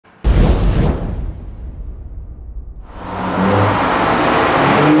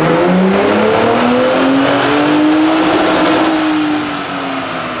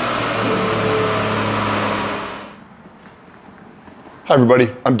Hi everybody,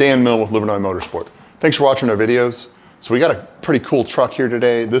 I'm Dan Mill with Livernois Motorsport. Thanks for watching our videos. So we got a pretty cool truck here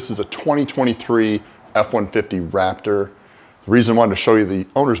today. This is a 2023 F-150 Raptor. The reason I wanted to show you the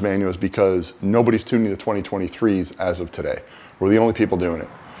owner's manual is because nobody's tuning the 2023s as of today. We're the only people doing it.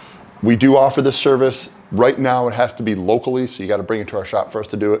 We do offer this service. Right now it has to be locally, so you got to bring it to our shop for us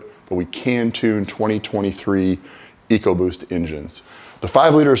to do it, but we can tune 2023 EcoBoost engines. The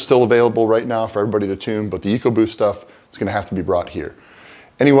 5 liter is still available right now for everybody to tune, but the EcoBoost stuff is going to have to be brought here.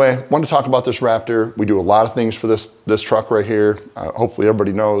 Anyway, I wanted to talk about this Raptor. We do a lot of things for this truck right here. Hopefully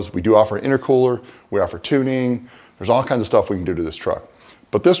everybody knows we do offer an intercooler, we offer tuning, there's all kinds of stuff we can do to this truck.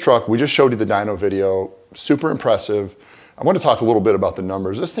 But this truck, we just showed you the dyno video, super impressive. I want to talk a little bit about the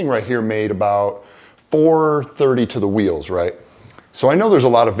numbers. This thing right here made about 430 to the wheels, right? So I know there's a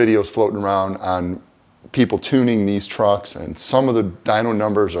lot of videos floating around on people tuning these trucks, and some of the dyno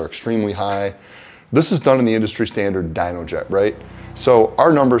numbers are extremely high. This is done in the industry standard DynoJet, right? So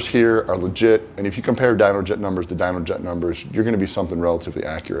our numbers here are legit, and if you compare DynoJet numbers to DynoJet numbers, you're gonna be something relatively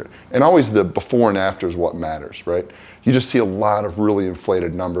accurate. And always the before and after is what matters, right? You just see a lot of really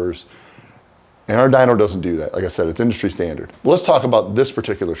inflated numbers, and our dyno doesn't do that. Like I said, it's industry standard. But let's talk about this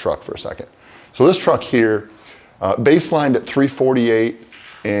particular truck for a second. So this truck here, baselined at 348,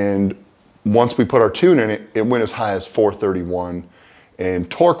 and once we put our tune in it, it went as high as 431. And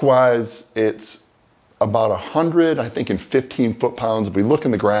torque-wise, it's about 100, I think, in 15 foot-pounds. If we look in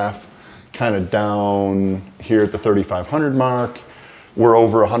the graph, kind of down here at the 3,500 mark, we're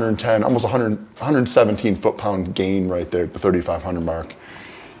over 110, almost 117 foot-pound gain right there at the 3,500 mark.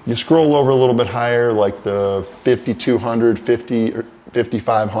 You scroll over a little bit higher, like the 5,200, 50, or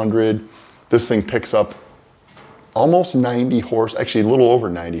 5,500, this thing picks up almost 90 horse, actually a little over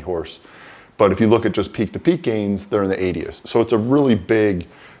 90 horse. But if you look at just peak-to-peak gains, they're in the 80s. So it's a really big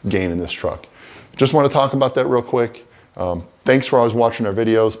gain in this truck. Just want to talk about that real quick. Thanks for always watching our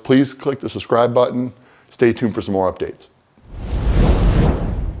videos. Please click the subscribe button. Stay tuned for some more updates.